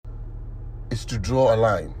is to draw a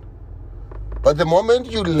line. But the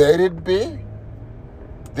moment you let it be,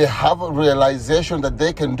 they have a realization that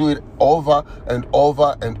they can do it over and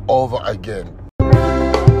over and over again.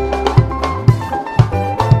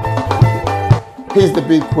 Here's the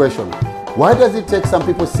big question. Why does it take some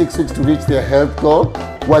people 6 weeks to reach their health goal,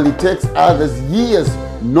 while it takes others years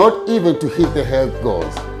not even to hit their health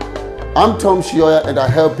goals? I'm Tom Shioya, and I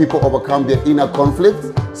help people overcome their inner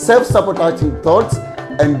conflicts, self-sabotaging thoughts,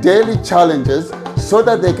 and daily challenges so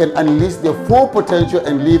that they can unleash their full potential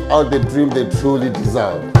and live out the dream they truly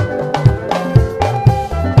deserve.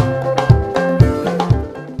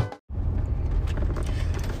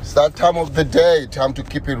 It's that time of the day, time to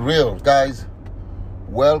keep it real. Guys,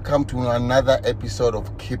 welcome to another episode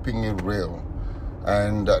of Keeping It Real.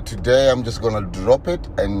 And today I'm just going to drop it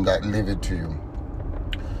and leave it to you.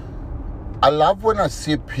 I love when I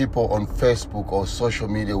see people on Facebook or social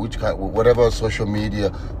media, whatever social media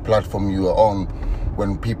platform you are on,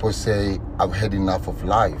 when people say, I've had enough of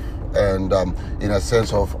life. And in a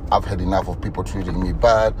sense of, I've had enough of people treating me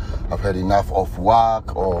bad, I've had enough of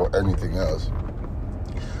work or anything else.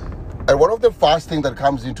 And one of the first things that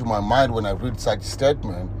comes into my mind when I read such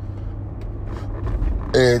statement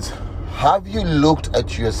is, have you looked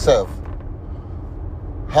at yourself?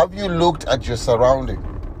 Have you looked at your surrounding?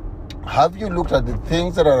 Have you looked at the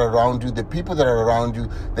things that are around you, the people that are around you,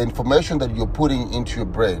 the information that you're putting into your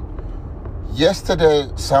brain? Yesterday,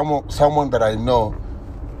 someone that I know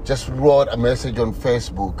just wrote a message on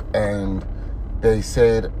Facebook and they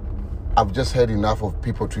said, I've just had enough of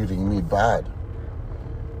people treating me bad.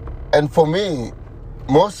 And for me,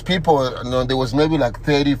 most people, there was maybe like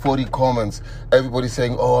 30, 40 comments, everybody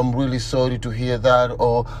saying, oh, I'm really sorry to hear that,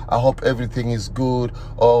 or I hope everything is good,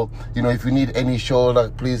 or, if you need any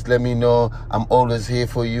shoulder, please let me know, I'm always here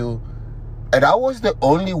for you. And I was the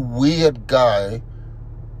only weird guy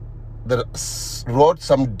that wrote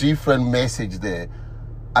some different message there.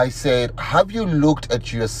 I said, have you looked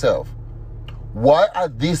at yourself? Why are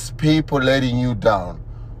these people letting you down?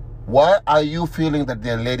 Why are you feeling that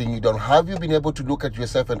they're letting you down? Have you been able to look at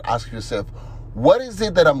yourself and ask yourself, what is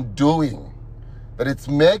it that I'm doing that it's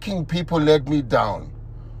making people let me down?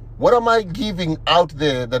 What am I giving out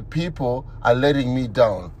there that people are letting me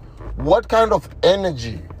down? What kind of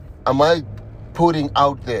energy am I putting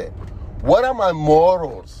out there? What are my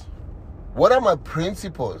morals? What are my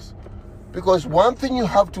principles? Because one thing you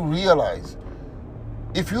have to realize,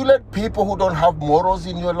 if you let people who don't have morals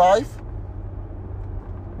in your life,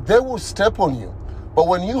 they will step on you. But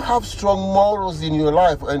when you have strong morals in your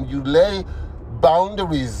life and you lay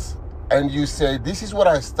boundaries and you say, this is what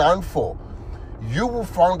I stand for, you will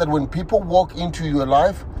find that when people walk into your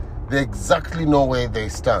life, they exactly know where they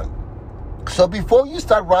stand. So before you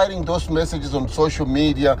start writing those messages on social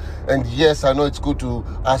media, and yes, I know it's good to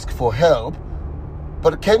ask for help,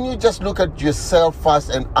 but can you just look at yourself first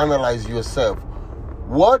and analyze yourself?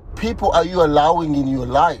 What people are you allowing in your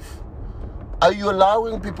life? Are you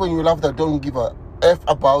allowing people in your life that don't give a F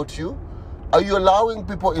about you? Are you allowing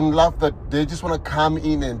people in life that they just want to come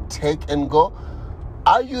in and take and go?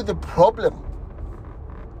 Are you the problem?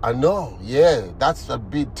 I know, that's a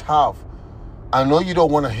bit tough. I know you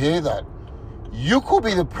don't want to hear that. You could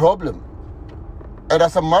be the problem. And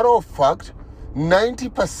as a matter of fact,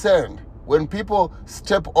 90% when people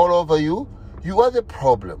step all over you, you are the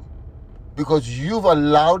problem. Because you've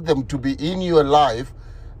allowed them to be in your life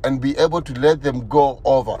and be able to let them go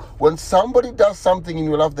over. When somebody does something in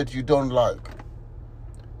your life that you don't like,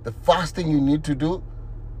 the first thing you need to do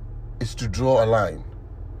is to draw a line.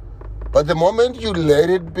 But the moment you let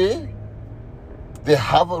it be, they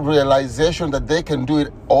have a realization that they can do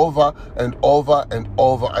it over and over and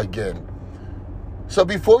over again. So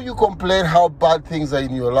before you complain how bad things are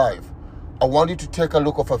in your life, I want you to take a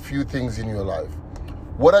look of a few things in your life.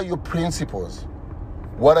 What are your principles?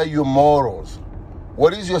 What are your morals?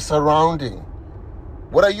 What is your surrounding?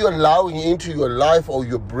 What are you allowing into your life or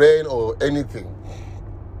your brain or anything?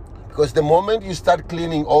 Because the moment you start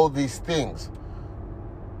cleaning all these things,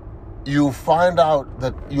 you find out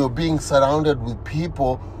that you're being surrounded with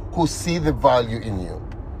people who see the value in you.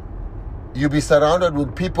 You'll be surrounded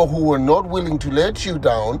with people who are not willing to let you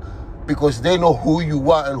down because they know who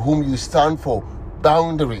you are and whom you stand for.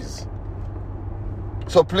 Boundaries.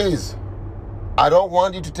 So please, I don't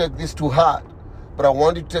want you to take this too hard, but I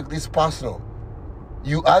want you to take this personal.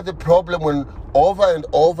 You are the problem when over and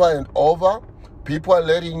over and over people are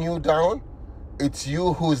letting you down. It's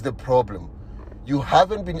you who's the problem. You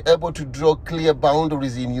haven't been able to draw clear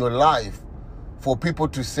boundaries in your life for people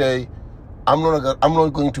to say, I'm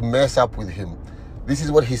not going to mess up with him. This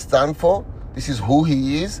is what he stands for. This is who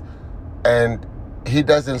he is. And he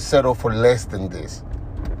doesn't settle for less than this.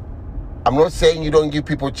 I'm not saying you don't give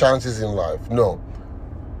people chances in life, no.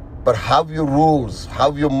 But have your rules,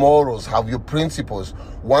 have your morals, have your principles.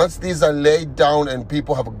 Once these are laid down and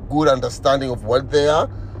people have a good understanding of what they are,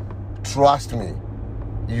 trust me,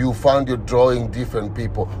 you find you're drawing different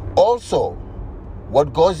people. Also,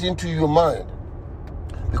 what goes into your mind?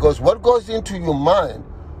 Because what goes into your mind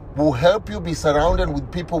will help you be surrounded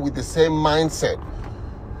with people with the same mindset.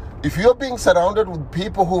 If you're being surrounded with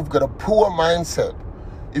people who've got a poor mindset,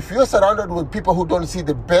 if you're surrounded with people who don't see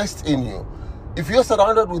the best in you, if you're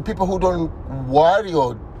surrounded with people who don't worry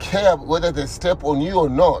or care whether they step on you or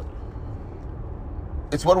not,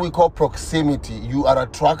 it's what we call proximity. You are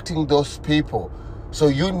attracting those people. So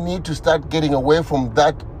you need to start getting away from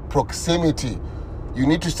that proximity. You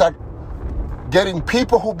need to start getting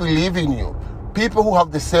people who believe in you, people who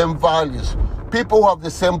have the same values, people who have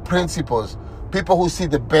the same principles, people who see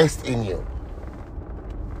the best in you.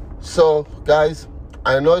 So, guys,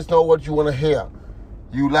 I know it's not what you want to hear.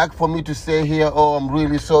 You like for me to say here, oh, I'm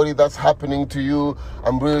really sorry that's happening to you.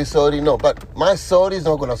 I'm really sorry. No, but my sorry is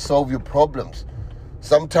not going to solve your problems.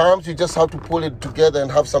 Sometimes you just have to pull it together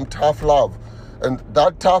and have some tough love. And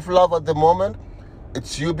that tough love at the moment,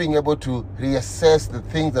 it's you being able to reassess the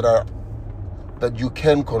things that you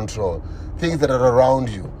can control, things that are around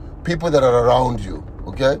you, people that are around you,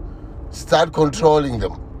 okay? Start controlling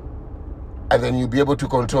them, and then you'll be able to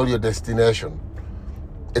control your destination.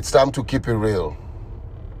 It's time to keep it real.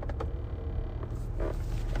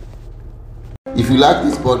 If you like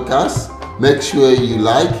this podcast, make sure you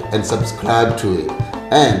like and subscribe to it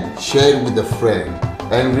and share it with a friend.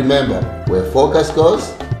 And remember, where focus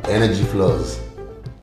goes, energy flows.